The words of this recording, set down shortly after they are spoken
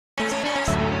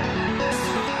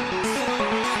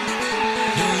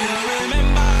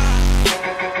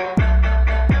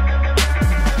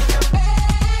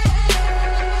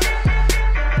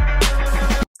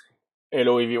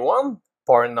Hello everyone,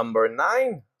 part number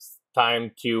 9.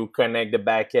 Time to connect the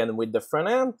backend with the front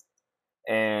end,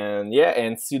 and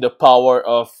and see the power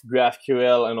of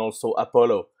GraphQL and also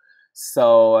Apollo.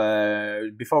 So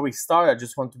before we start, I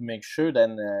just want to make sure that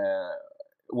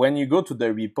when you go to the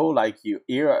repo, like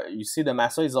you see the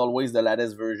master is always the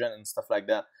latest version and stuff like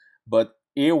that. But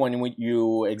here, when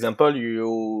you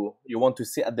want to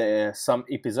see at some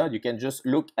episode, you can just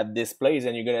look at this place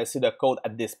and you're gonna see the code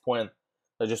at this point.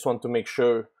 I just want to make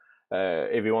sure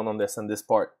everyone understands this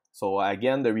part. So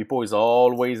again, the repo is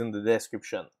always in the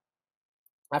description.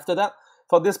 After that,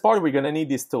 for this part, we're gonna need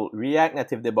this tool, React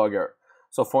Native Debugger.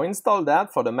 So for install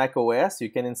that for the Mac OS, you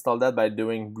can install that by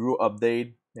doing brew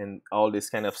update and all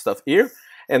this kind of stuff here.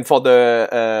 And for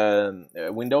the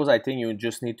Windows, I think you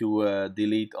just need to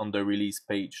delete on the release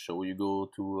page. So you go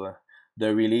to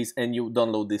the release and you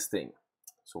download this thing.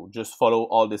 So just follow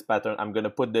all this pattern. I'm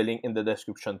gonna put the link in the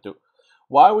description too.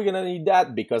 Why are we gonna need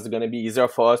that? Because it's gonna be easier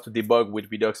for us to debug with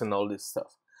Redux and all this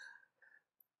stuff.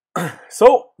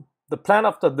 So the plan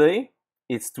of today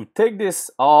is to take this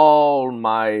all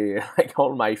my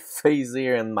face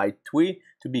here and my tweet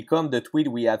to become the tweet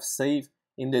we have saved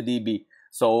in the DB.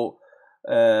 So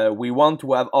we want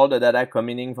to have all the data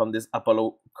coming in from this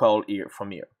Apollo call here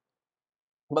from here.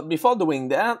 But before doing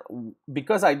that,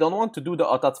 because I don't want to do the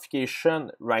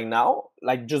authentication right now,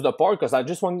 like just the part, because I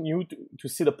just want you to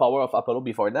see the power of Apollo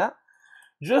before that,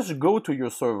 just go to your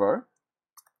server,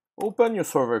 open your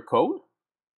server code,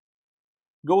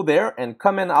 go there and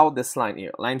comment out this line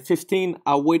here. Line 15,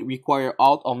 await require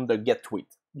out on the get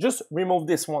tweet. Just remove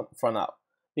this one for now,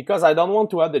 because I don't want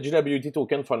to have the JWT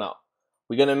token for now.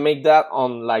 We're gonna make that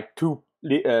on like two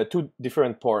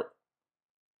different ports.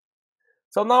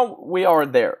 So now we are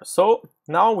there. So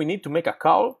now we need to make a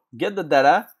call, get the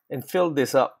data, and fill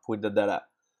this up with the data.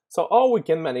 So how we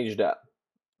can manage that?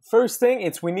 First thing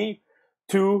is we need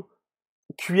to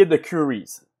create the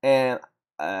queries, and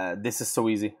this is so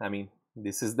easy. I mean,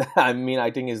 this is I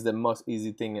think it's the most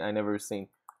easy thing I never seen.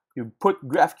 You put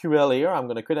GraphQL here. I'm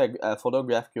gonna create a folder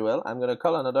GraphQL. I'm gonna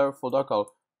call another folder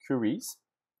called queries.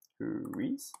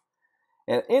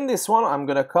 And in this one, I'm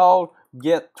gonna call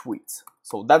get tweets.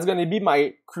 So that's gonna be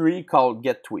my query called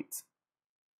get tweets.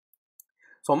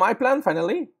 So my plan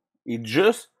finally is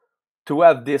just to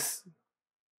have this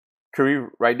query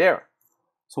right there.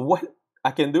 So what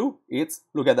I can do is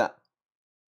look at that.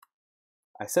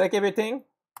 I select everything,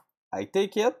 I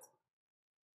take it,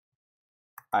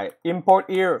 I import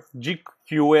here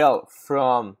GQL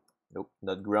from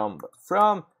not ground but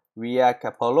from React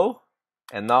Apollo,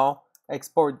 and now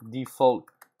export default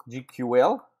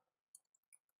GQL,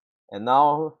 and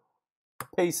now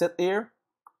paste it here,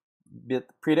 bit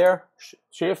prettier,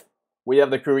 shift, we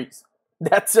have the queries.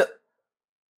 That's it,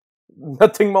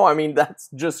 nothing more. I mean, that's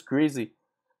just crazy.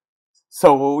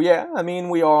 So yeah, I mean,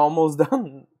 we are almost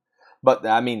done, but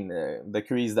I mean the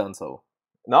query is done. So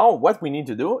now what we need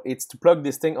to do is to plug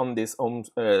this thing on this home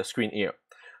screen here.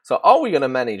 So how are we gonna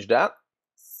manage that?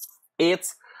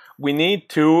 We need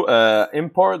to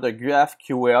import the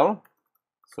GraphQL.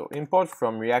 So import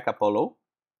from React Apollo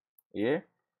here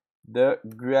the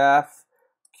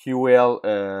GraphQL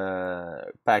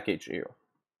package here.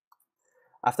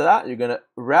 After that, you're gonna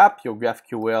wrap your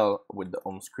GraphQL with the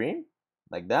home screen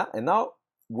like that, and now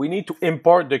we need to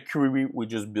import the query we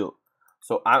just built.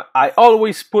 So I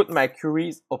always put my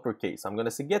queries uppercase. I'm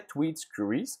gonna say get tweets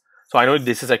queries. So I know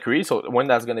this is a query. So when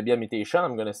that's gonna be a mutation,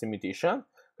 I'm gonna say mutation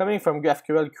coming from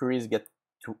GraphQL queries get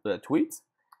tweets.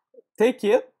 Take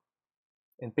it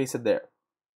and paste it there.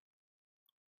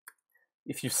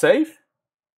 If you save,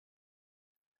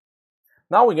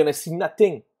 now we're gonna see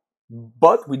nothing,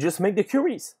 but we just make the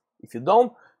queries. If you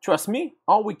don't trust me,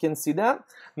 how we can see that?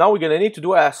 Now we're gonna need to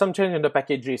do some change in the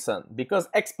package JSON, because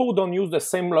Expo don't use the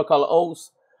same local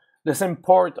host, the same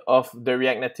port of the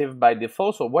React Native by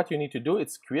default. So what you need to do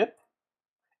is script,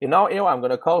 and now here I'm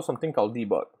gonna call something called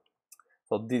debug.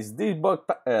 So this debug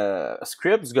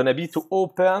script is gonna be to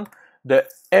open the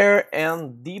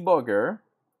rndebugger,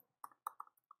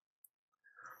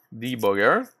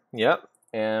 yeah,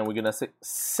 and we're gonna say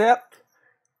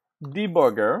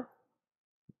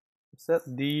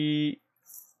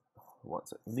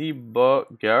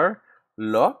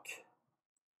set-debugger-loc.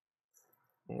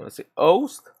 I'm gonna say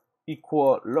host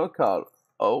equal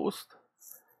localhost,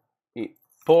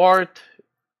 port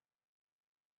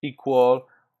equal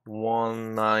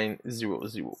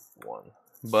 19001.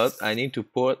 But I need to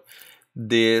put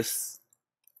this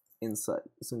inside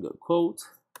single quote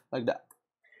like that.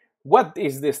 What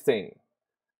is this thing?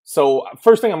 So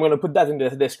first thing, I'm going to put that in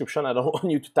the description. I don't want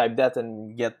you to type that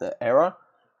and get the error.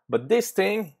 But this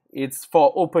thing it's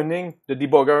for opening the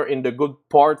debugger in the good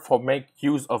part for make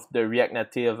use of the React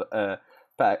Native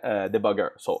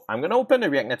debugger. So I'm gonna open the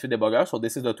React Native debugger. So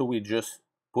this is the tool we just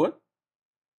put.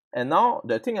 And now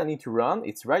the thing I need to run,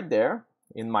 it's right there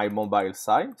in my mobile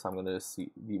side. So I'm gonna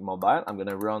see the mobile. I'm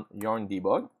gonna run yarn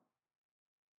debug.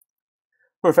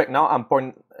 Perfect. Now I'm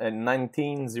port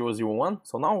 19001.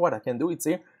 So now what I can do, it's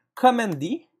here Command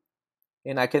D,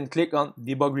 and I can click on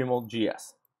debug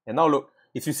remote.js. And now look,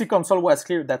 if you see console was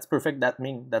clear, that's perfect. That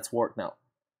means that's worked now.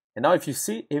 And now if you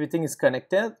see, everything is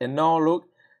connected. And now look,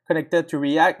 connected to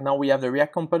React. Now we have the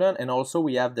React component, and also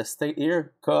we have the state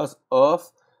here because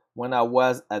of when I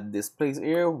was at this place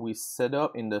here, we set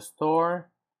up in the store.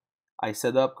 I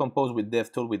set up compose with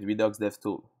DevTool with Redux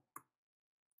DevTool.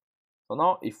 So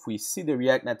now if we see the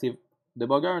React Native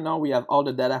debugger, now we have all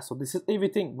the data. So this is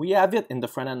everything. We have it in the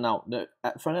front end now. The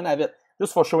front end have it.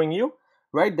 Just for showing you,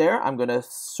 right there, I'm gonna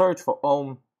search for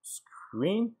home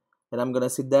screen, and I'm gonna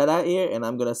see data here, and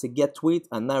I'm gonna say get tweet,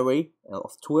 an array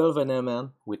of 12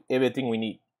 elements with everything we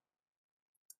need.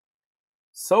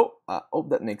 So I hope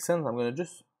that makes sense. I'm gonna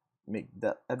just make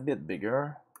that a bit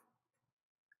bigger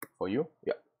for you.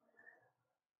 Yeah.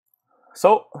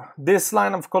 So this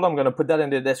line of code, I'm gonna put that in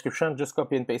the description, just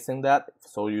copy and pasting that.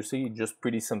 So you see, just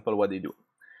pretty simple what they do.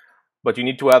 But you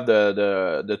need to have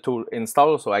the tool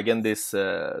installed. So again, this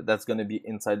that's gonna be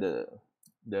inside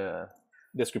the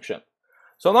description.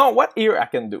 So now what here I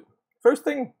can do? First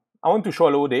thing, I want to show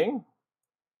loading,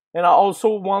 and I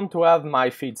also want to have my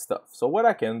feed stuff. So what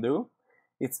I can do,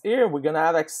 it's here, we're gonna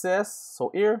have access. So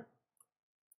here,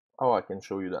 oh, I can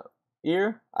show you that.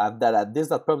 Here, I have data,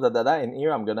 this.props.data, and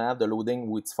here I'm gonna have the loading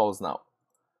with false now.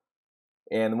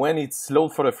 And when it's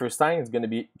load for the first time, it's gonna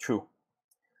be true.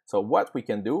 So what we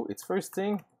can do, it's first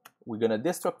thing, we're gonna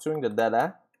destructuring the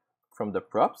data from the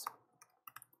props.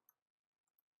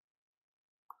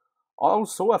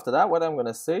 Also after that, what I'm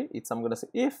gonna say, I'm gonna say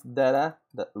if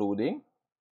data.loading,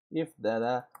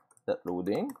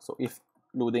 so if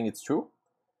loading is true,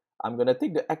 I'm gonna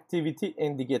take the activity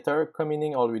indicator coming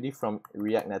in already from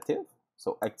React Native.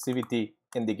 So activity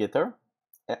indicator,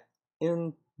 yeah,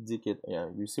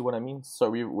 you see what I mean?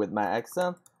 Sorry with my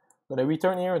accent. I'm gonna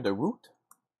return here the root,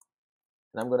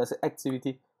 and I'm gonna say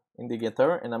activity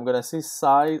indicator, and I'm gonna say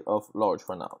size of large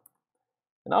for now.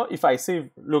 Now if I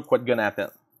save, look what's gonna happen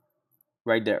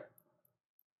right there.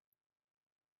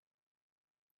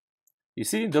 You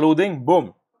see the loading,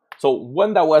 boom. So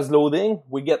when that was loading,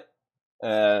 we get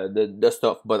the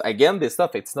stuff, but again, this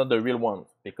stuff, it's not the real one,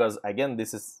 because again,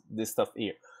 this is this stuff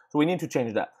here. So we need to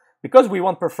change that. Because we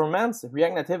want performance,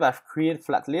 React Native have created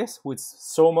flat list, which is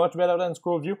so much better than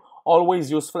scroll view. Always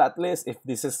use flat list if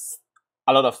this is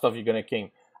a lot of stuff you're gonna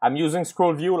king. I'm using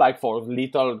scroll view like for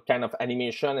little kind of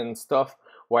animation and stuff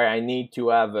where I need to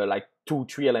have like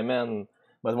 2-3 elements.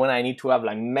 But when I need to have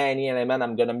like many elements,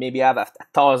 I'm gonna maybe have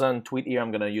 1,000 tweet here.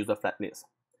 I'm gonna use the flat list.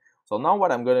 So now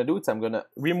what I'm gonna do is I'm gonna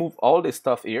remove all this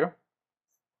stuff here,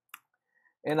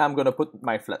 and I'm gonna put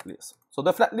my flat list. So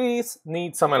the flat list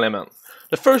needs some elements.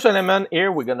 The first element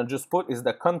here we're gonna just put is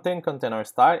the container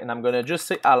style, and I'm gonna just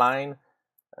say align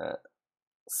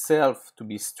self to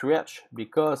be stretched,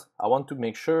 because I want to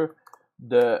make sure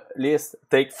the list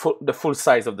take the full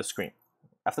size of the screen.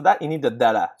 After that, you need the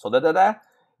data. So the data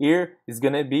here is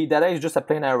gonna be, data is just a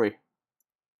plain array.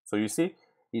 So you see,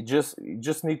 it just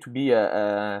need to be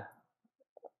an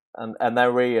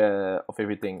array of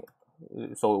everything.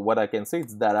 So what I can say,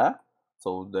 it's data,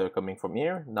 so they're coming from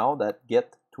here. Now that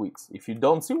get tweets, if you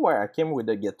don't see where I came with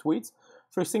the get tweets,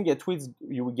 first thing get tweets,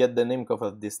 you will get the name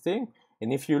of this thing.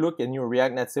 And if you look in your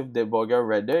React Native debugger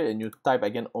right there, and you type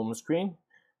again home screen,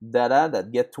 data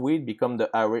that get tweet become the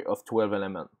array of 12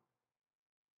 elements.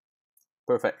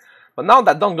 Perfect. But now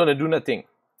that don't gonna do nothing.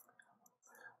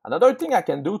 Another thing I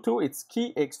can do too, it's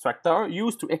key extractor,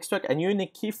 used to extract a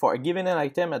unique key for a given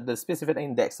item at the specific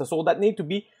index. So that need to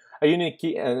be a unique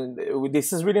key, and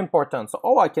this is really important. So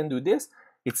how I can do this,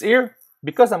 it's here,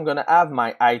 because I'm gonna have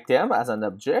my item as an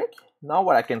object. Now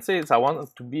what I can say is I want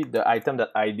it to be the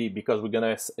item.id, because we're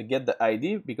gonna get the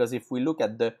ID, because if we look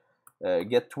at the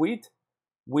get tweet,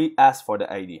 we ask for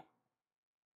the ID.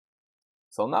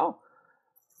 So now,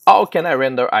 how can I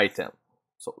render item?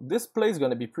 So this play is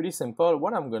going to be pretty simple.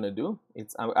 What I'm going to do,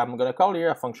 I'm going to call here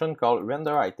a function called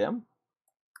render item.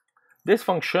 This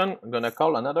function, I'm going to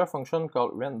call another function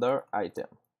called render item.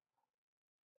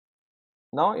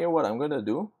 Now here what I'm going to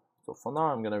do, so for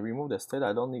now I'm going to remove the state.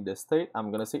 I don't need the state. I'm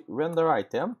going to say render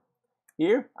item.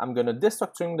 Here I'm going to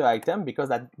destructuring the item, because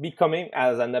that becoming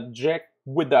as an object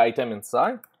with the item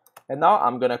inside. And now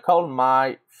I'm going to call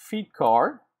my feed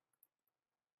card.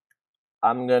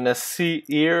 I'm gonna see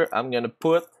here, I'm gonna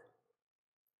put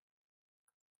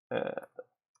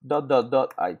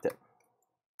dot item.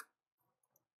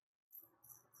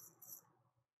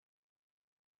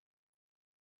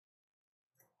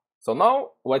 So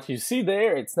now what you see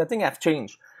there, it's nothing have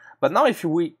changed. But now if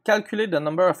we calculate the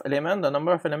number of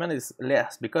elements is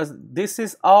less because this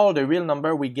is all the real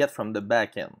number we get from the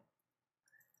backend.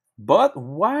 But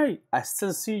why I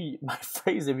still see my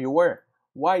face everywhere?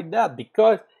 Why that?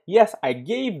 Because yes, I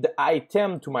gave the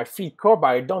item to my feed core, but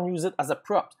I don't use it as a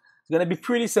prop. It's gonna be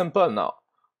pretty simple now.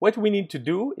 What we need to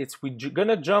do is we're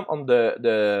gonna jump on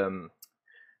the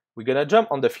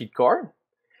feed core.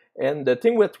 And the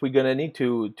thing that we're gonna need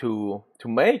to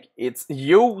make it's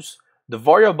use the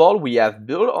variable we have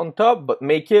built on top, but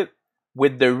make it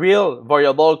with the real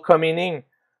variable coming in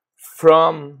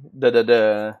from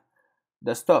the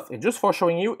stuff. And just for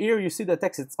showing you here, you see the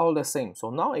text, it's all the same. So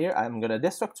now here I'm gonna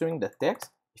destructuring the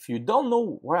text. If you don't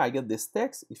know where I get this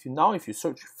text, if you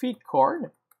search feed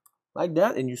card like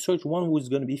that, and you search one who's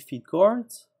gonna be feed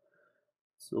cards.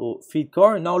 So feed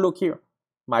card. Now look here,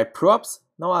 my props.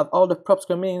 Now I have all the props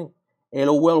coming in.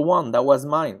 LOL1, that was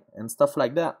mine, and stuff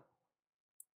like that.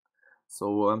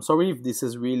 So I'm sorry if this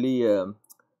is really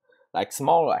like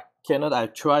small. I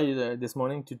tried this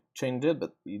morning to change it,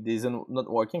 but it isn't not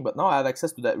working. But now I have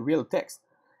access to that real text,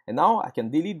 and now I can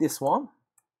delete this one.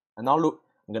 And now look,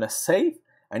 I'm gonna save,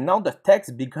 and now the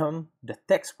text become the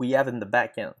text we have in the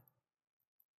backend.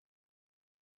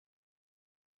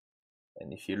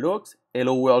 And if you look,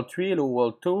 LOL3,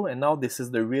 LOL2, and now this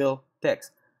is the real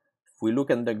text. If we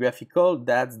look at the graphical,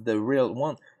 that's the real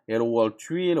one.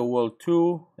 LOL3,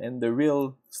 LOL2, and the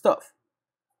real stuff.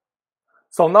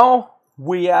 So now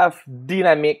we have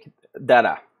dynamic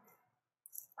data.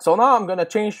 So now I'm gonna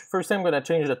change, first thing I'm gonna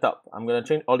change the top. I'm gonna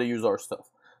change all the user stuff.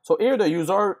 So here the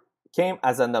user came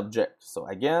as an object. So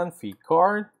again, feed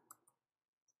card,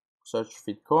 search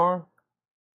feed card.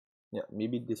 Yeah,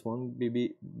 maybe this one may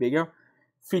be bigger.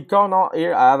 Feed card, now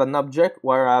here I have an object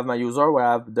where I have my user, where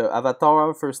I have the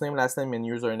avatar, first name, last name, and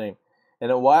username.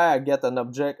 And why I get an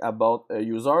object about a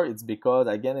user, it's because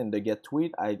again in the get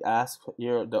tweet I ask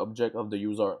here the object of the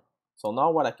user. So now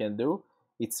what I can do,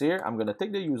 it's here, I'm gonna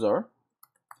take the user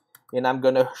and I'm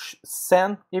gonna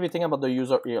send everything about the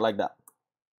user here like that.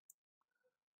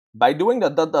 By doing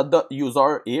the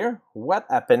user here, what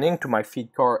happening to my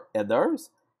feed card headers?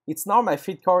 It's now my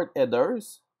feed card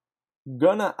headers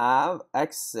gonna have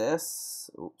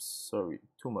access. Oops, sorry,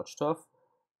 too much stuff.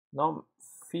 Now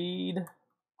feed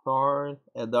card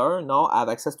header. Now I have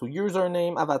access to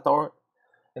username, avatar,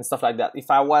 and stuff like that. If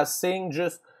I was saying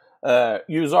just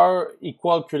user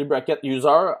equal curly bracket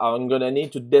user, I'm gonna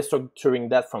need to destructuring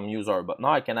that from user. But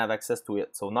now I can have access to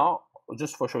it. So now,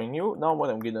 just for showing you, now what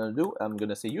I'm gonna do, I'm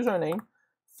gonna say username,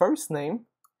 first name,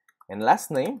 and last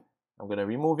name. I'm gonna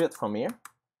remove it from here.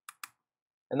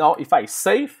 And now if I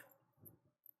save,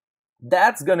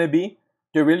 that's gonna be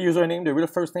the real username, the real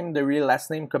first name, the real last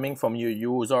name coming from your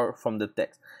user from the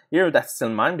text. Here that's still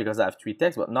mine because I have 3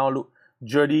 texts, but now look,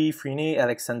 Jody, Freeney,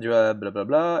 Alexandra, blah blah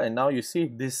blah, and now you see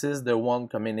this is the one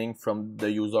coming in from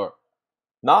the user.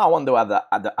 Now I want to have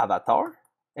the avatar,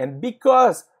 and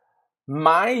because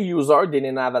my user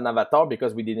didn't have an avatar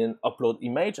because we didn't upload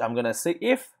image, I'm gonna say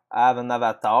if I have an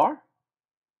avatar,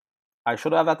 I show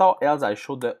the avatar, else I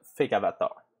show the fake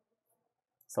avatar.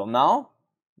 So now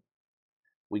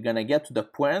we're gonna get to the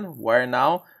point where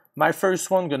now my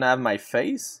first one gonna have my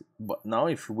face, but now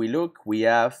if we look, we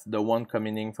have the one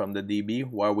coming in from the DB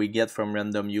where we get from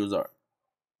random user.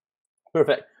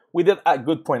 Perfect. We did a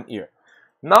good point here.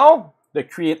 Now the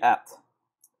create at.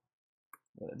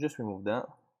 I'm gonna just remove that.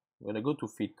 I'm gonna go to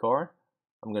feed card.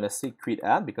 I'm gonna say create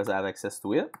at because I have access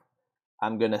to it.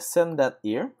 I'm gonna send that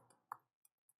here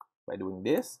by doing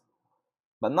this.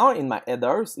 But now in my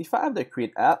headers, if I have the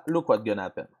create at, look what's gonna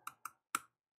happen.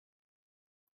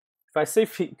 If I say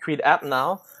create app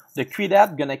now, the create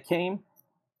app gonna came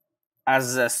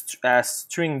as a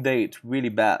string date, really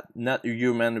bad, not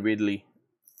human really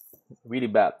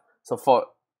bad. So for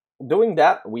doing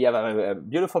that, we have a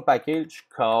beautiful package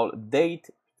called date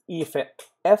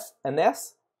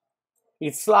fns.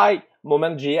 It's like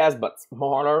Wonmin.js but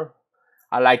smaller.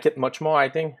 I like it much more, I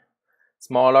think.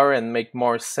 Smaller and make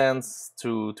more sense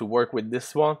to work with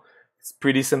this one. It's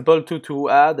pretty simple to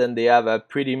add, and they have a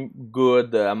pretty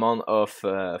good amount of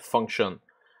function.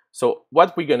 So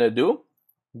what we're gonna do,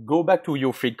 go back to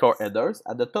your feed card headers.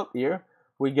 At the top here,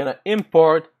 we're gonna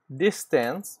import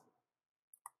distance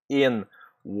in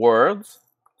words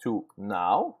to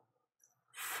now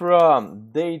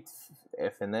from date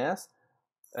fns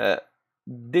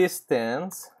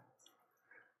distance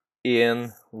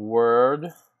in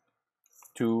word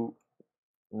to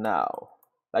now,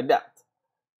 like that.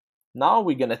 Now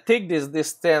we're gonna take this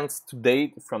distance to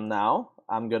date from now.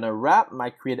 I'm gonna wrap my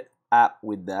create app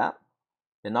with that,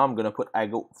 and now I'm gonna put I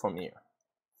go from here.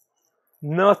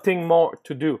 Nothing more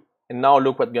to do. And now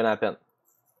look what's gonna happen.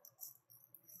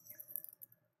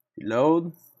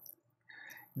 Load.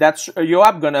 That's your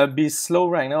app gonna be slow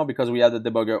right now because we have the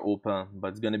debugger open, but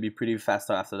it's gonna be pretty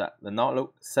faster after that. And now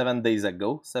look, 7 days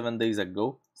ago, 7 days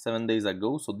ago, 7 days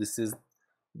ago. So this is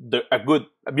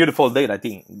a beautiful date. I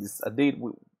think this is a date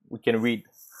we can read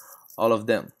all of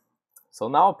them. So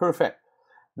now perfect.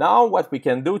 Now what we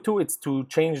can do too is to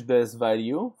change this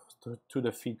value to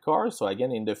the feed card. So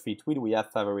again, in the feed tweet we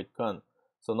have favorite con.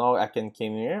 So now I can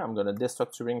come here. I'm gonna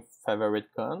destructuring favorite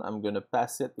con. I'm gonna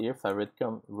pass it here, favorite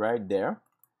con right there.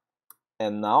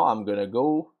 And now I'm gonna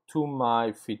go to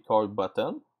my feed card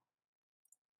button.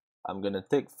 I'm gonna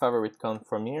take favorite con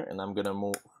from here and I'm gonna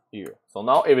move here. So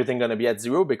now everything gonna be at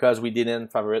 0 because we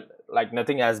didn't favorite, like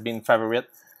nothing has been favorite.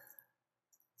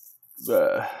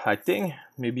 I think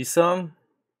maybe some.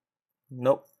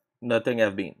 Nope, nothing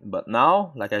have been. But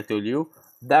now, like I told you,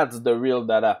 that's the real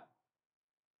data.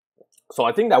 So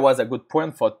I think that was a good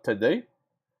point for today,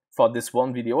 for this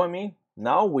one video. I mean,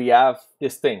 now we have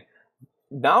this thing.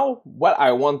 Now what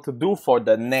I want to do for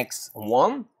the next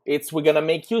one, it's we're gonna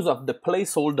make use of the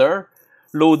placeholder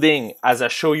loading as I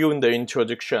show you in the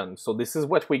introduction. So this is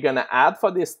what we're gonna add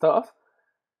for this stuff,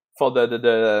 for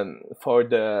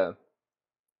the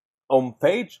home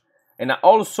page, and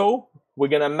also we're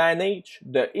gonna manage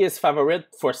the is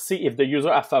favorite for see if the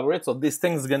user have favorite. So this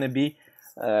thing is gonna be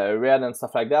red and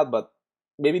stuff like that, but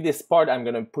maybe this part I'm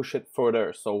gonna push it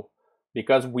further. So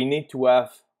because we need to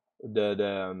have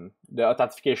the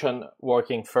authentication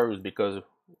working first, because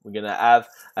we're gonna have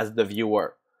as the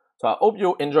viewer. So I hope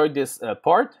you enjoyed this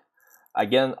part.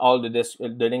 Again, all the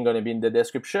link gonna be in the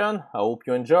description. I hope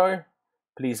you enjoy.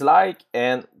 Please like,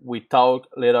 and we talk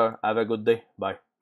later. Have a good day. Bye.